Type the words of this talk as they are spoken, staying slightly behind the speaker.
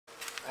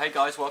Hey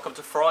guys, welcome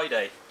to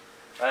Friday.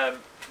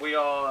 We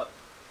are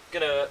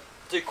going to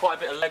do quite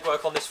a bit of leg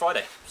work on this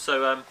Friday,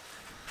 so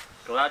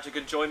glad you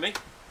could join me.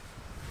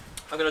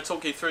 I'm going to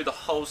talk you through the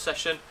whole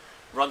session,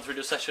 run through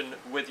the session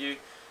with you.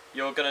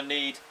 You're going to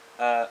need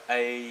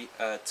a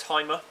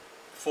timer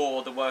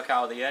for the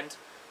workout at the end,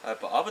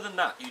 but other than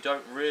that you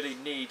don't really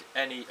need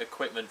any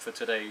equipment for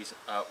today's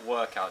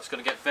workout. It's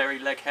going to get very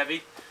leg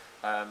heavy.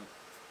 I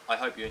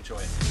hope you enjoy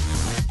it.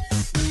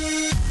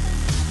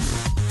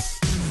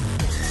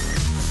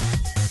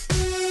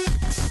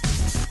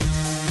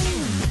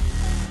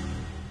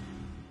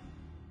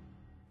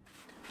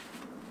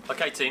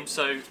 Okay team,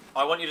 so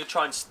I want you to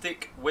try and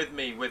stick with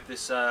me with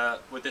this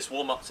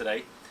warm-up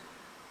today.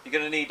 You're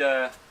going to need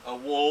a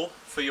wall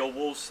for your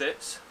wall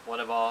sits, one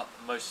of our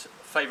most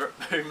favourite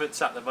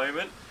movements at the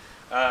moment,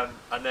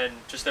 and then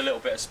just a little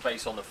bit of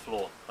space on the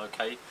floor.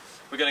 Okay,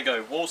 we're going to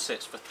go wall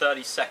sits for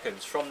 30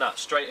 seconds, from that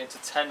straight into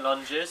 10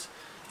 lunges,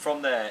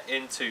 from there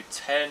into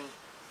 10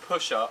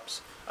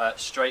 push-ups,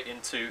 straight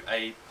into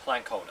a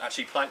plank hold.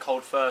 Actually plank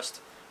hold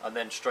first and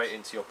then straight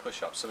into your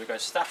push-ups. So we're going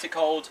static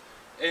hold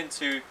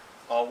into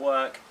our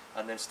work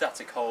and then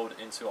static hold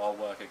into our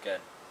work again.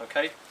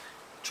 Okay,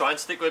 try and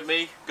stick with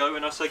me. Go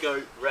when I say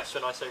go, rest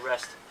when I say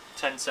rest.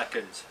 10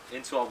 seconds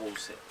into our wall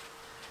sit.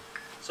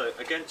 So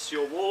against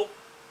your wall,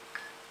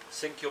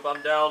 sink your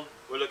bum down.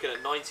 We're looking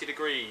at 90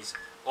 degrees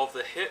of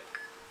the hip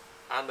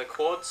and the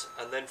quads,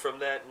 and then from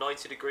there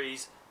 90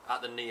 degrees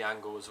at the knee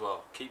angle as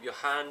well. Keep your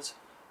hands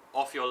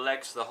off your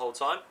legs the whole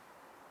time.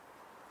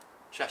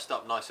 Chest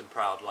up nice and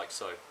proud like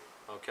so.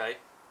 Okay,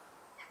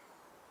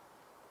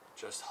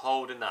 just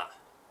holding that.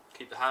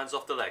 Keep the hands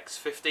off the legs.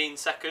 15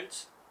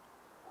 seconds.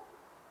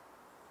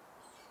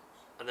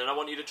 And then I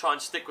want you to try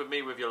and stick with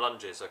me with your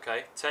lunges,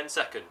 okay? 10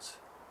 seconds.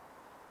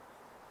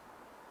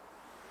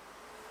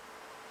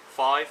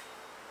 5,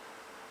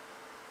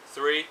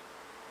 3,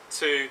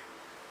 2,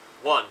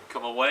 1.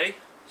 Come away.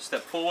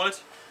 Step forward.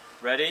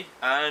 Ready?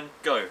 And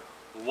go.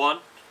 1,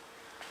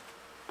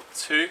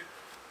 2,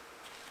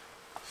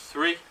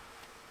 3,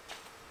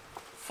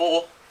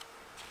 4,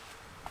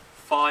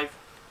 5,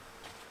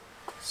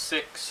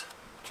 6,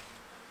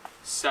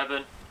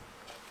 7,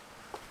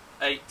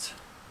 8,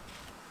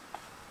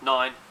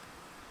 9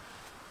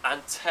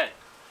 and 10.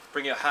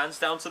 Bring your hands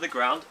down to the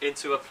ground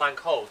into a plank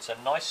hold. So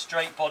nice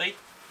straight body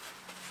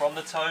from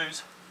the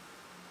toes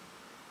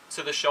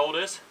to the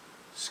shoulders,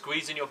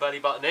 squeezing your belly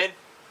button in.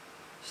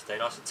 Stay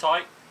nice and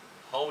tight,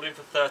 holding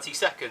for 30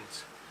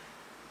 seconds.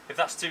 If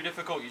that's too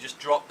difficult, you just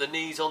drop the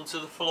knees onto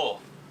the floor.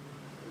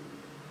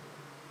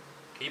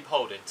 Keep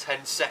holding.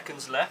 10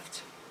 seconds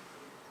left.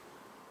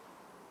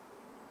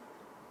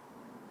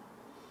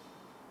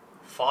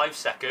 5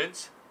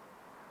 seconds.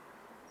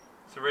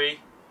 3,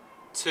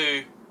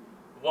 2,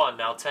 1.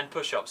 Now 10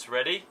 push-ups.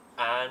 Ready?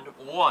 And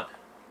 1,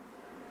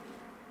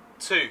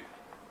 2,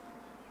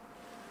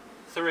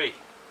 3.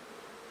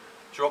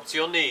 Drop to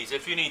your knees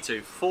if you need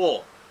to.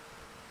 4,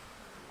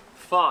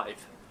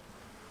 5,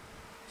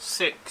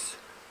 6,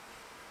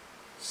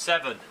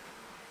 7,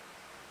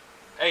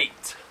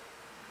 8,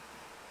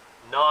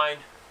 9,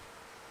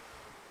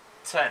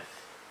 10.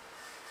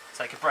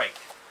 Take a break.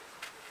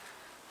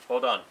 Well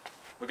done.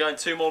 We're going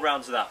 2 more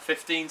rounds of that.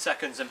 15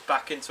 seconds and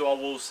back into our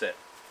wall sit.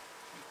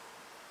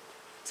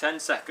 10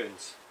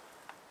 seconds.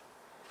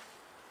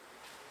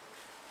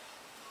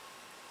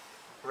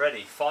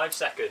 Ready, 5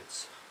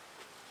 seconds.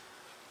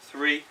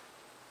 3,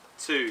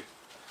 2,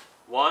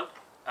 1,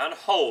 and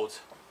hold.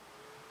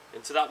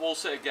 Into that wall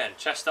sit again.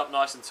 Chest up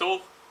nice and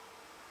tall.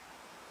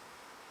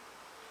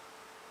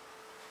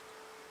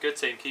 Good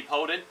team, keep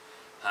holding.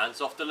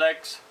 Hands off the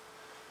legs.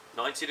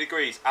 90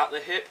 degrees at the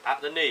hip,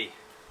 at the knee.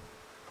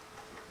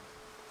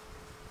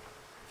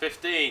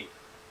 15,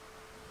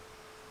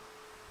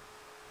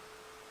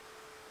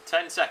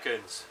 10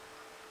 seconds,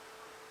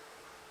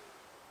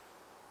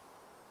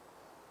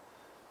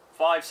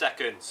 5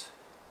 seconds,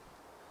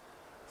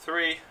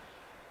 3,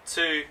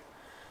 2,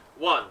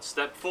 1,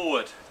 step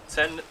forward,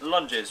 10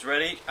 lunges,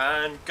 ready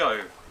and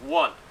go.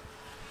 1,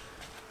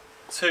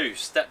 2,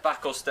 step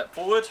back or step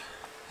forward,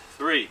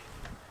 3,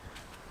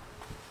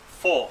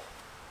 4,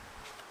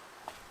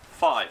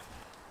 5,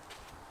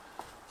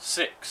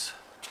 6,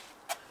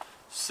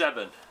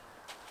 7,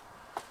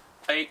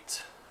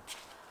 8,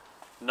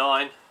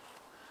 9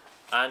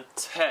 and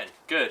 10.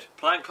 Good.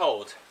 Plank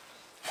hold.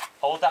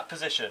 Hold that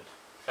position.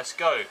 Let's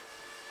go.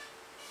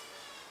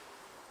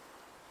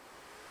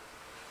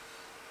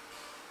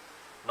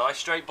 Nice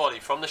straight body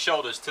from the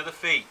shoulders to the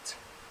feet.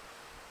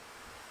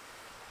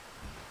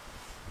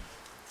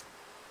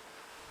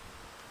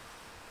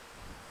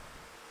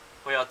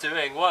 We are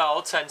doing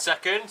well. 10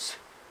 seconds.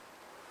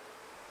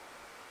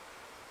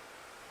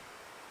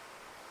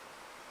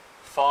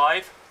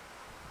 5,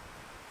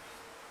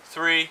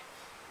 3,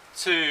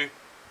 2,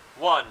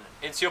 1.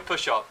 Into your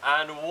push-up.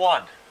 And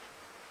 1,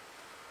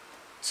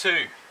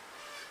 2,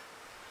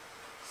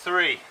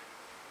 3,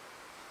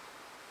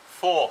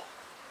 4,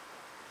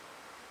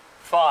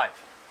 5,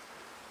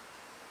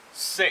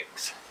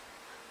 6,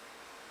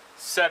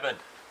 7,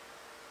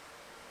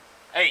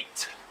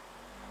 8,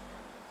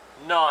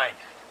 9,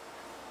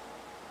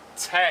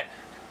 10.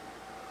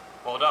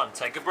 Well done,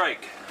 take a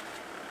break.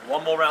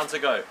 One more round to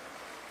go.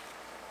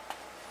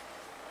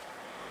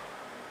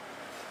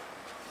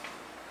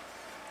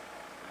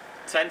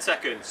 10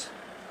 seconds.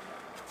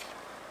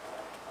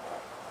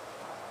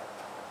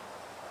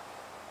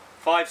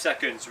 5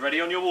 seconds, ready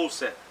on your wall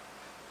sit.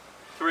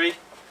 3,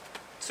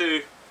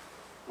 2,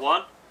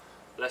 1.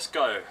 Let's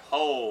go.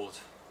 Hold.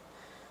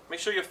 Make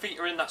sure your feet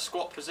are in that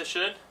squat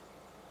position.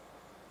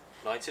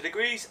 90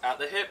 degrees at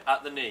the hip,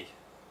 at the knee.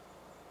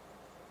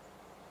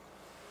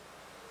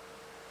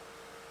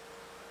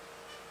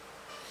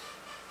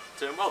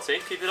 Doing well,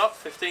 team. Keep it up.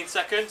 15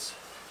 seconds.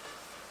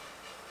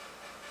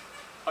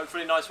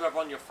 Hopefully nice weather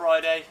on your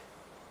Friday.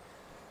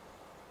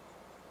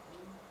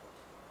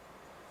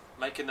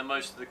 Making the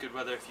most of the good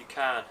weather if you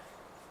can.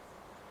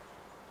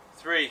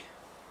 3,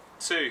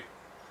 2,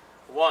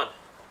 1.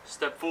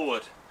 Step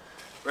forward.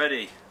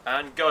 Ready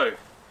and go.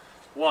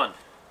 1,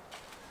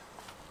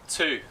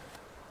 2,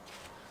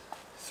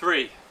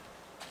 3,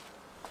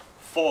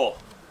 4,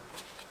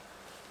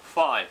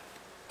 5,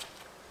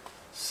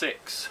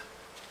 6,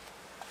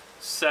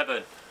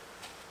 7,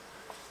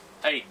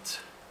 8,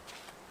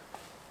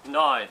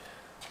 9,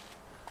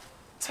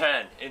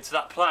 10. Into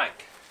that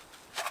plank.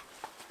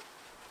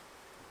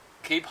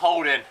 Keep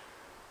holding.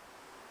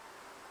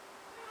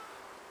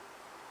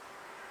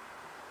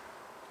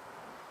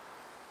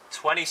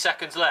 "20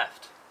 seconds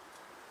left.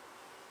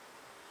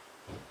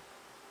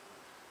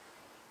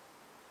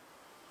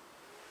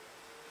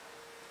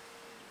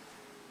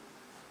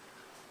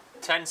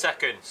 "10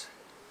 seconds.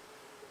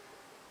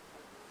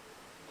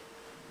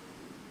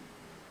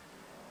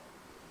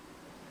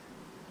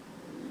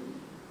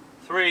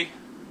 3,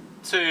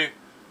 2,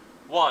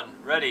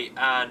 1. Ready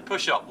and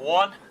push up.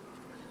 1,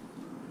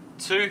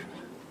 2,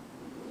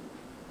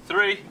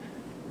 3,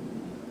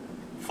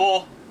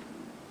 4,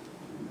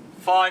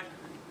 5,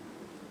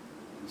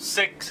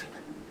 6,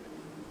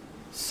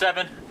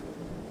 7,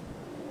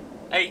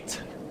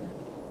 8,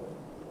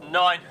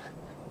 9,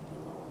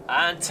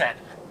 and 10.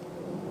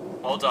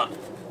 All done.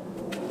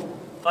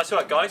 Nice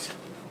work, guys.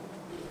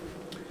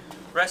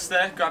 Rest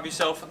there, grab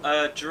yourself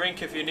a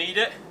drink if you need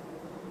it.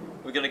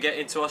 We're going to get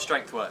into our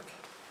strength work.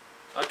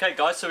 Okay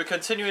guys, so we're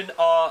continuing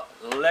our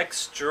leg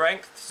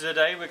strength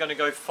today. We're going to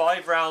go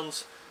 5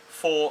 rounds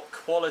for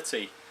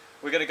quality.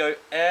 We're going to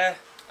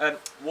go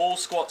wall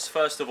squats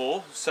first of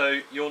all.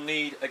 So you'll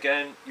need,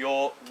 again,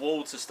 your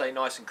wall to stay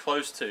nice and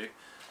close to.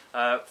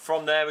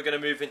 From there we're going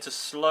to move into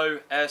slow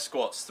air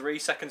squats. 3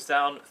 seconds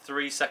down,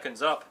 3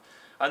 seconds up.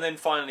 And then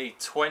finally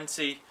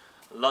 20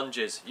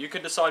 lunges. You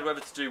can decide whether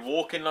to do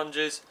walking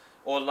lunges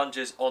or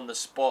lunges on the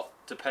spot.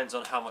 Depends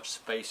on how much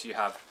space you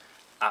have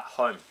at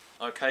home.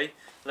 Okay,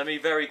 let me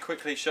very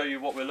quickly show you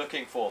what we're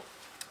looking for.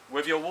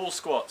 With your wall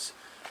squats,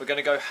 we're going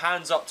to go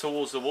hands up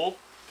towards the wall.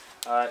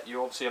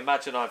 You obviously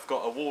imagine I've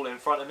got a wall in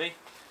front of me.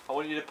 I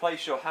want you to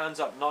place your hands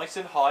up nice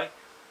and high,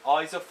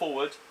 eyes are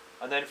forward,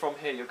 and then from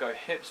here you'll go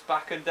hips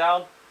back and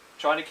down,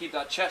 trying to keep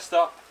that chest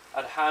up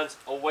and hands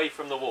away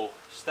from the wall.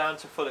 Stand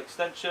to full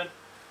extension,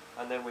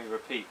 and then we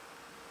repeat.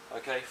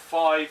 Okay,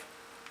 5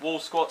 wall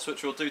squats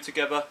which we'll do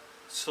together,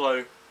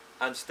 slow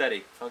and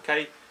steady.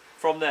 Okay.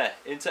 From there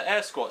into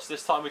air squats.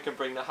 This time we can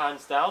bring the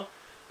hands down.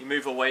 You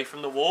move away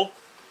from the wall.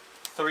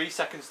 3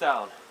 seconds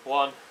down.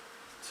 1,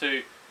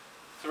 2,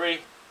 3.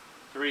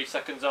 3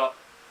 seconds up.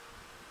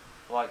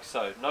 Like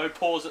so. No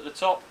pause at the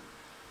top.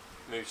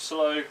 Move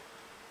slow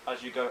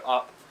as you go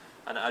up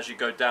and as you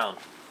go down.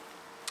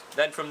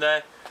 Then from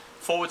there,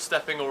 forward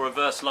stepping or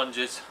reverse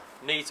lunges,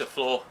 knee to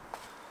floor,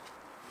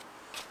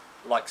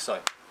 like so.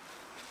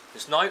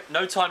 There's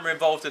no timer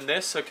involved in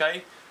this,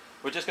 okay?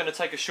 We're just going to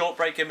take a short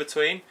break in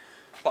between.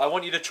 But I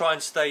want you to try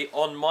and stay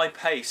on my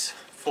pace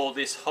for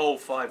this whole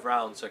 5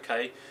 rounds,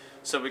 okay?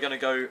 So we're going to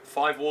go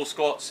 5 wall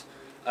squats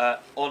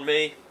on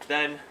me,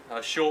 then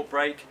a short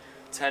break,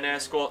 10 air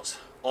squats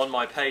on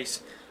my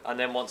pace, and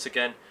then once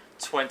again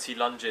 20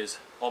 lunges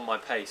on my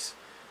pace.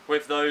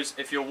 With those,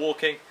 if you're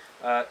walking,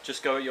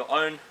 just go at your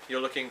own.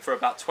 You're looking for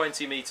about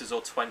 20 meters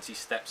or 20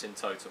 steps in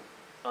total,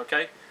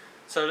 okay?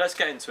 So let's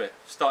get into it,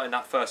 starting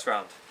that first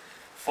round.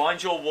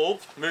 Find your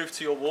wall, move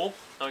to your wall,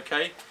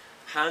 okay?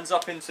 Hands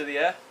up into the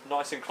air,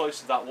 nice and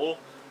close to that wall.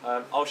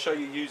 I'll show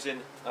you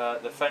using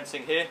the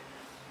fencing here.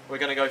 We're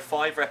going to go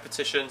 5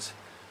 repetitions,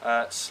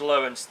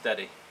 slow and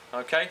steady.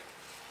 Okay?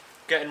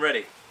 Getting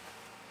ready.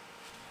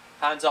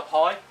 Hands up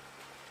high.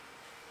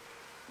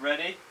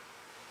 Ready.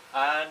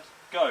 And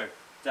go.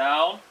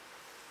 Down.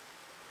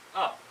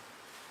 Up.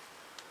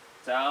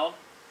 Down.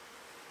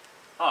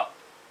 Up.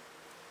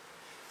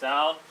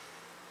 Down.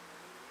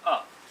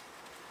 Up.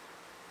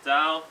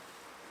 Down.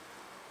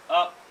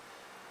 Up.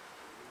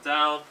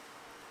 Down,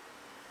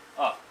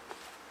 up.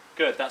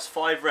 Good, that's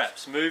 5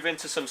 reps. Move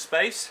into some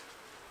space.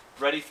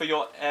 Ready for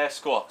your air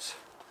squats.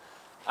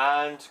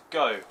 And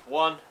go.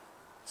 1,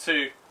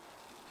 2,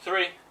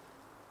 3.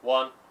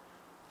 1,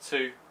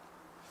 2,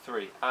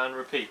 3. And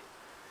repeat.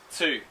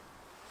 2,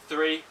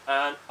 3,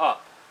 and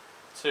up.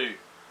 2,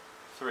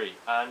 3,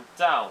 and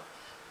down.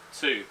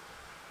 2,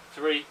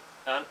 3,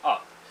 and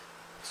up.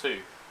 2,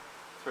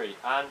 3,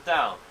 and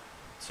down,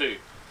 2,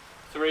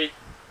 3,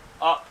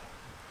 up,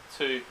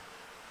 2,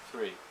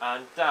 3,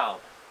 and down,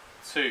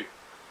 2,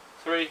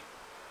 3,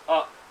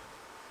 up,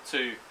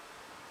 2,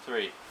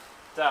 3,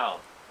 down,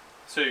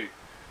 2,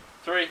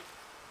 3,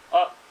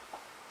 up,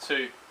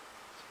 2,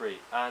 3,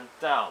 and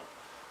down,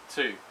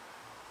 2,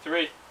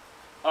 3,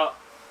 up,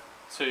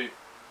 2,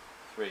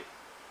 3,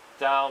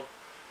 down,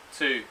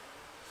 2,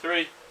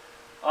 3,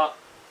 up,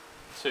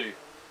 2,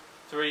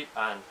 3,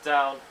 and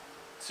down,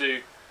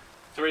 2,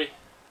 3,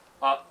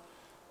 up,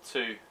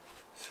 2,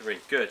 3.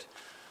 Good.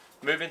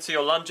 Move into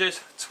your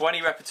lunges,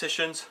 20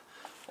 repetitions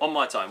on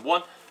my time.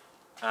 1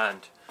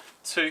 and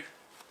 2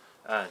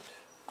 and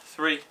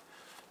 3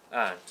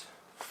 and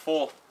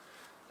 4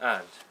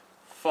 and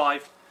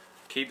 5.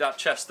 Keep that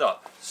chest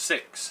up.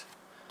 6,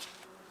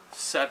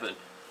 7,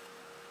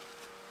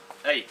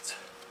 8.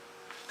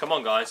 Come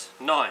on guys.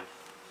 9,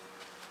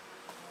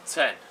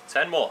 10.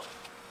 10 more.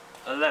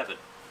 11,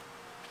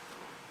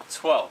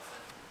 12,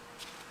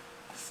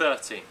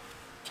 13,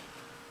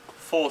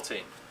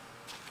 14,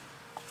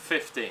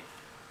 15.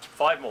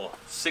 5 more.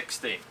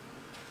 16,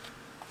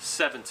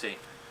 17,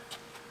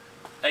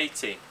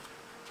 18,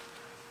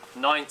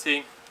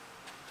 19,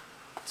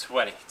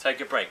 20. Take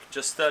a break.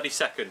 Just 30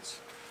 seconds.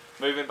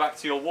 Moving back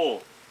to your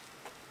wall.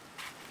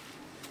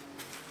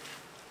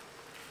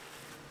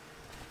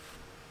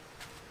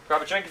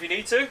 Grab a drink if you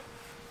need to.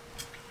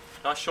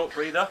 Nice short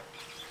breather.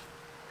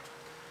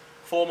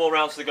 4 more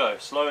rounds to go.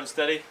 Slow and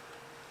steady.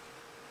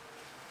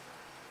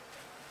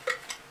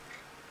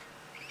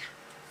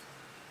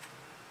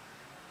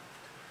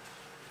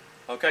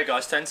 Okay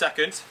guys, 10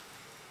 seconds.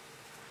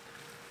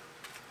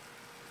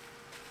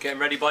 Getting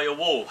ready by your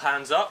wall.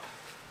 Hands up.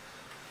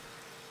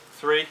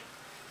 3,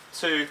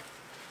 2,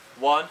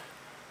 1,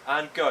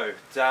 and go.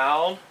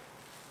 Down,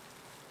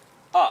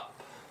 up,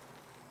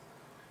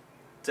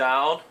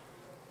 down,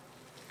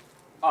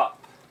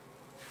 up,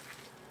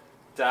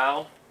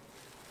 down,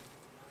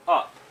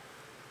 up,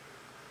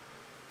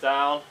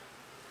 down,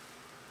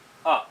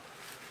 up,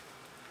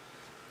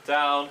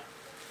 down,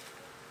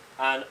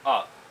 and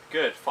up.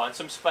 Good. Find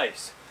some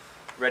space.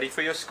 Ready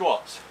for your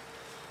squats.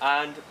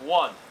 And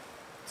 1,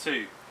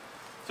 2,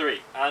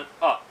 3, and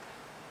up.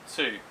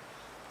 2,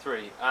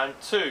 3, and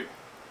 2,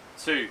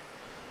 2,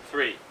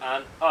 3,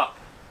 and up.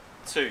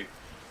 2,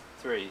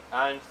 3,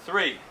 and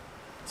 3,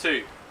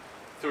 2,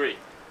 3.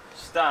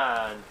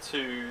 Stand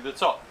to the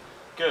top.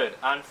 Good.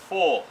 And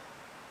 4,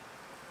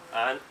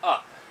 and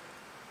up,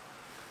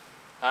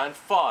 and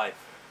 5,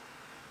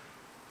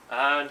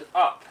 and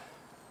up.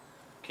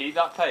 Keep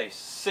that pace.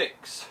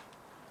 6,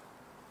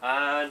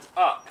 and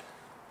up,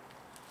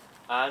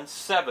 and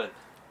 7,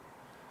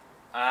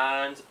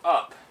 and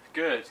up.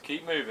 Good.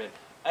 Keep moving.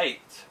 8,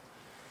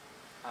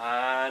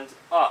 and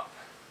up.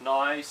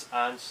 Nice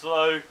and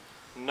slow.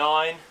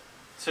 9,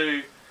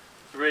 2,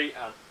 3,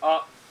 and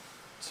up.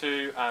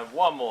 2, and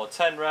 1 more.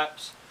 10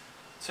 reps.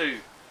 2,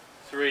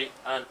 3,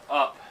 and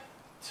up.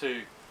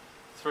 2,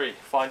 3.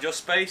 Find your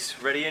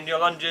space. Ready in your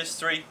lunges.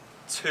 3,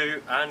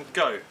 2, and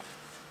go.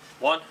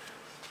 1,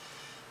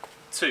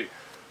 2,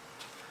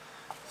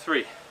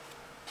 3,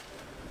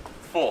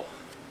 4,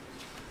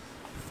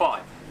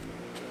 5,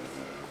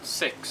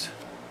 6,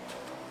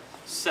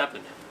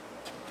 7,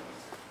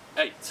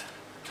 8,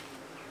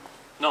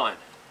 9,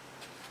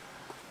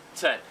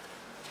 10,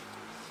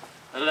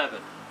 11,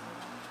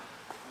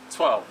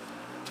 12,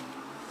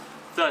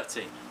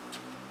 13,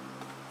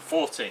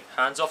 14.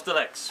 Hands off the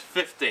legs.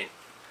 15,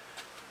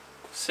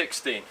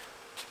 16,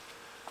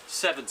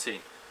 17,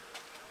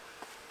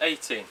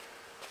 18,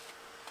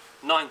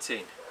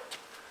 19,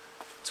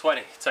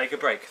 20. Take a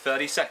break.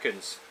 30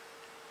 seconds.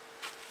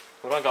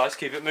 Hold on guys,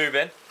 keep it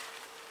moving.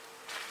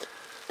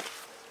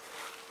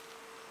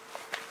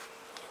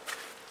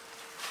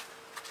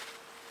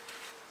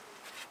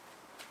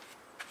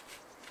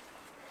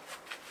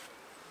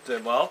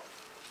 Doing well.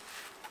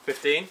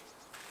 15.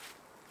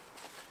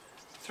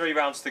 3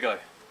 rounds to go.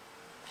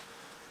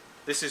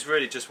 This is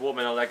really just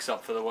warming our legs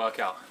up for the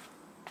workout.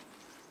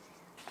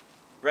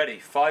 Ready,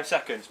 5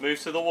 seconds. Move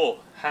to the wall.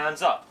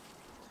 Hands up.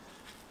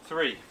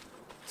 3,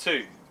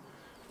 2,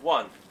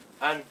 1,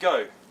 and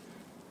go.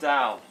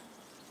 Down,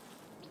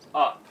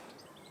 up,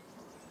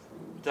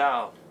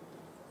 down,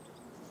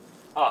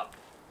 up,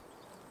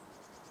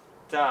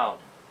 down,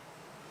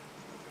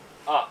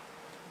 up,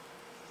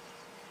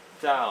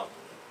 down,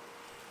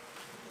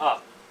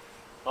 up.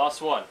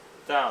 Last one.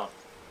 Down,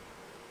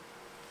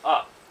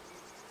 up.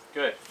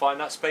 Good. Find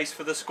that space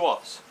for the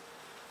squats.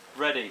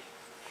 Ready,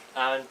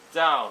 and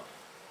down,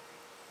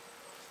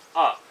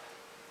 up.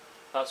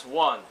 That's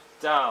 1.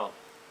 Down,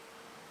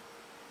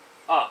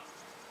 up.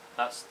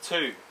 That's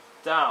 2.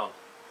 Down,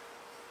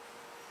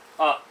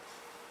 up.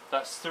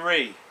 That's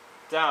 3.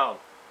 Down,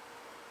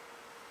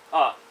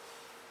 up.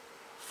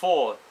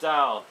 4.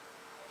 Down,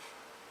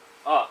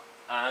 up.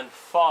 And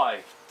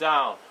 5.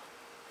 Down,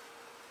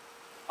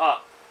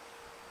 up.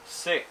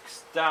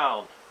 6.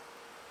 Down,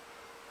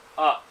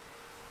 up.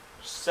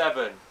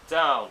 7.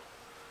 Down,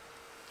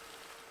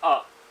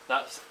 up.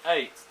 That's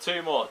 8.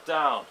 2 more.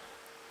 Down,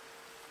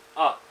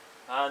 up,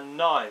 and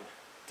 9,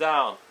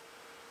 down,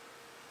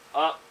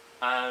 up,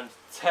 and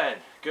 10.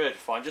 Good,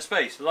 find your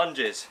space.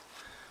 Lunges,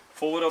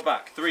 forward or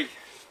back. 3,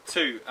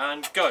 2,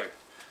 and go.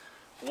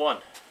 1,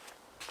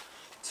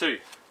 2,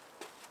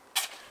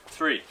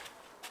 3,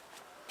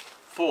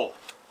 4,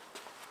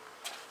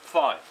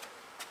 5,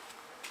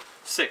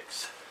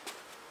 6,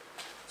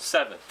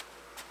 7,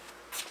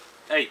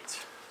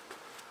 8,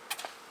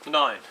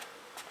 9,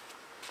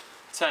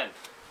 10,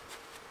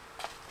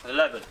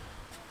 11,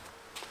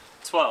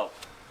 12,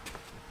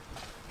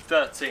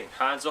 13,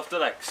 hands off the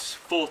legs,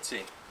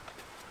 14,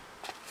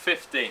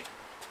 15,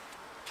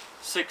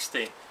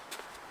 16,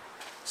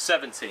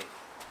 17,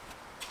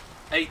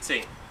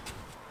 18,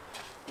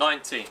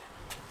 19,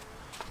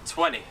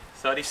 20,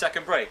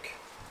 30-second break.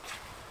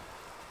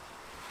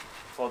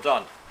 Well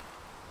done.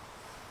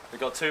 We've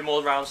got 2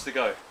 more rounds to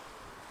go.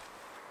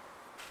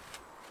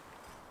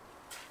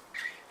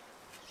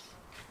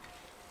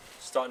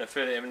 Starting to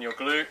feel it in your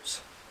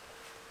glutes.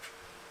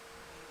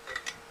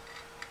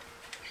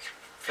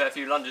 Fair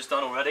few lunges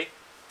done already.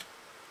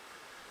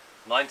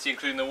 90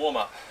 including the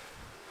warm-up.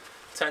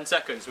 10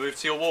 seconds, move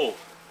to your wall.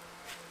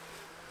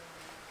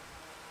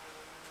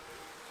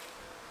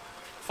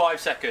 5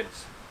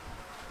 seconds.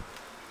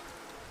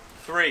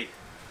 3,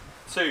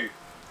 2,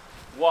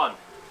 1,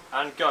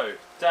 and go.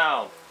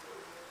 Down,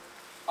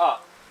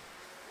 up,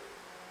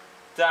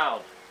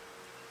 down,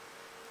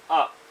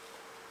 up,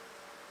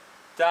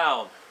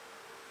 down,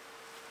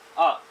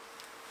 up,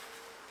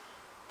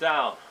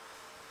 down,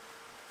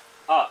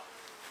 up,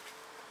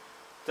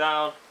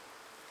 down,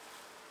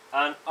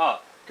 and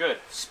up. Good.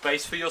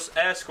 Space for your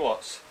air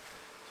squats.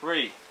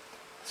 3,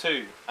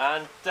 2,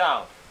 and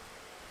down,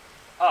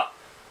 up.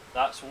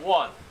 That's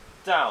 1,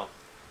 down,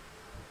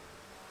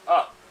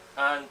 up,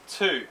 and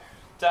 2,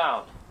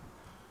 down,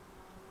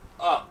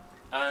 up,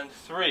 and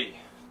 3,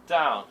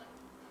 down,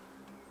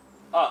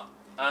 up,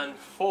 and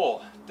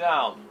 4,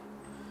 down,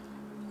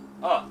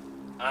 up,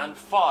 and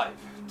 5,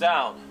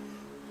 down,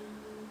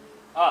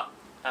 up,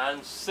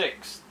 and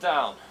 6,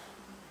 down,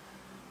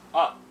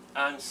 up,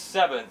 and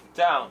 7,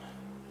 down,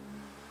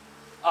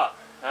 up,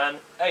 and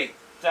 8,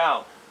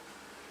 down,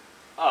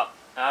 up,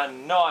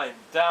 and 9,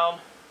 down,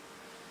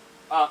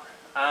 up,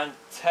 and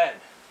 10.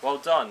 Well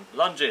done.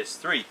 Lunges,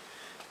 3,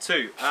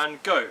 2,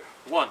 and go.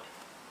 1,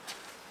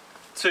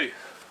 2,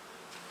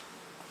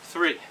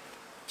 3,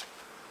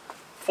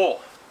 4,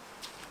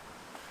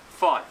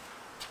 5,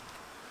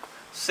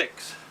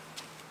 6,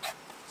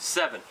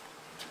 7,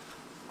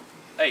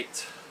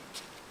 8,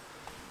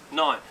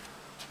 9,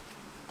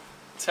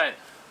 10,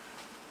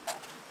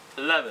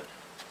 11,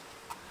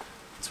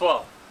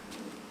 12,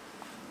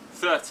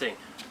 13,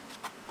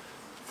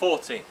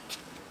 14,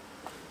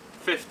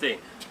 15,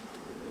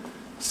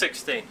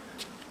 16,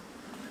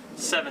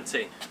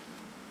 17,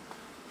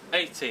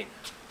 18,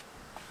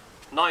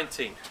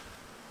 19,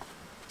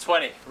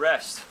 20.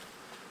 Rest.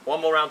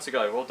 1 more round to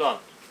go. Well done.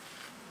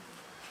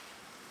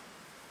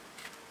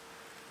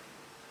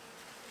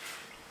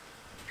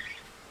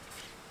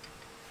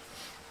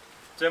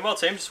 Doing well,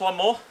 team. Just 1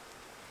 more,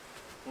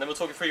 and then we'll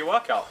talk you through your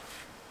workout.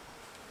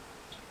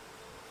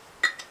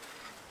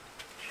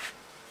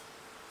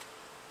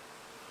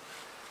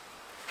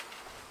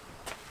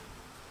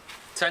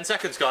 Ten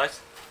seconds,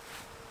 guys.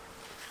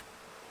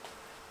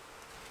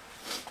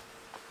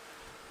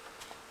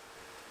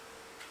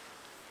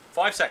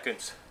 5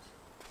 seconds.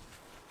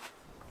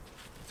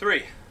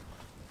 3,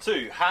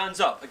 2, hands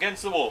up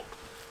against the wall,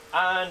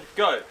 and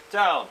go.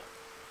 Down,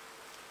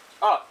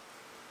 up,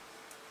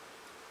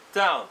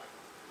 down,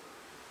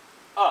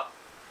 up,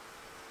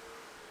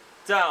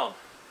 down,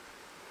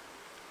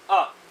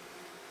 up,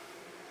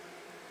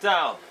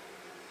 down,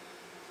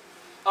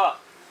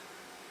 up,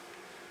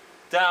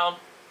 down,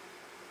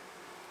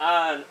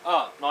 and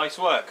up. Nice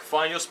work.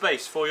 Find your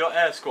space for your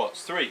air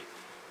squats. 3,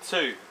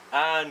 2,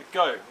 and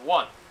go.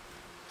 1,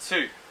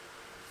 2,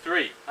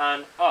 3,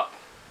 and up.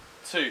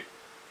 2,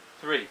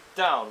 3,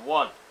 down.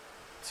 1,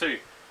 2,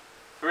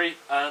 3,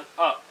 and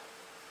up.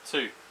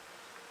 2,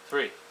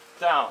 3,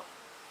 down.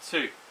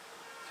 2,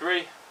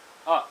 3,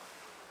 up.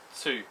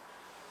 2,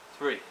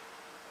 3,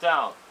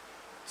 down.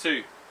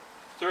 2,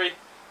 3,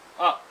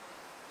 up.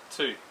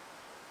 2,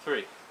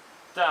 3,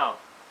 down.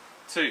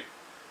 2,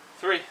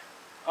 3,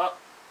 up.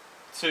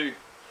 2,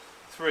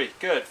 3.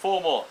 Good.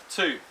 4 more.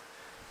 2,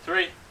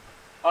 3,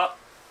 up.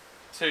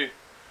 2,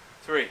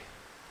 3,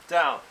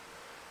 down.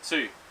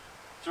 2,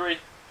 3,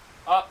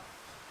 up.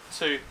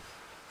 2,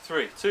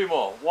 3. 2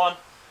 more. 1,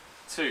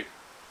 2,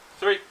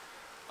 3,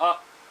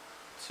 up.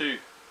 2,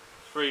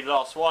 3.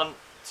 Last 1,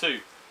 2,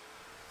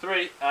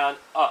 3, and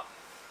up.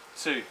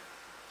 2,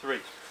 3.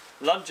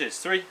 Lunges.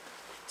 3,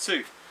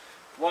 2,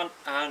 1,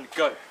 and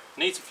go.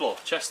 Knee to floor.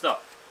 Chest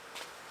up.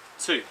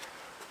 2,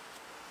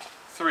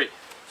 3.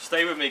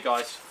 Stay with me,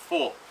 guys.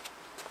 4,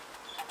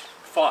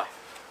 5.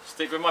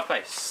 Stick with my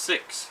pace.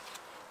 6,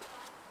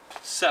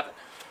 7,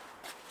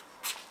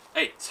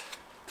 8,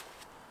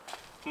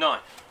 9,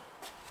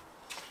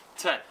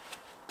 10,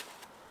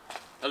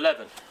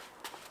 11,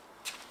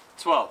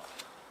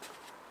 12,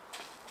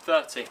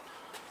 13,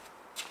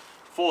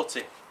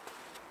 14,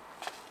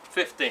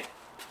 15,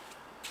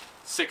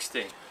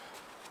 16,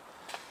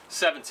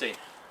 17,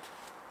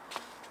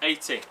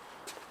 18,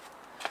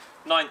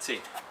 19,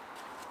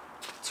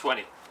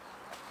 20.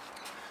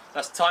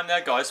 That's time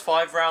there, guys.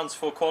 5 rounds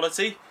for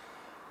quality.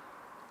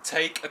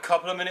 Take a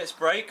couple of minutes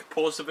break,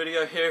 pause the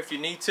video here if you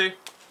need to,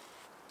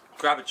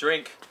 grab a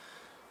drink.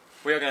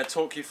 We are going to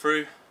talk you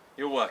through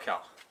your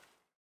workout.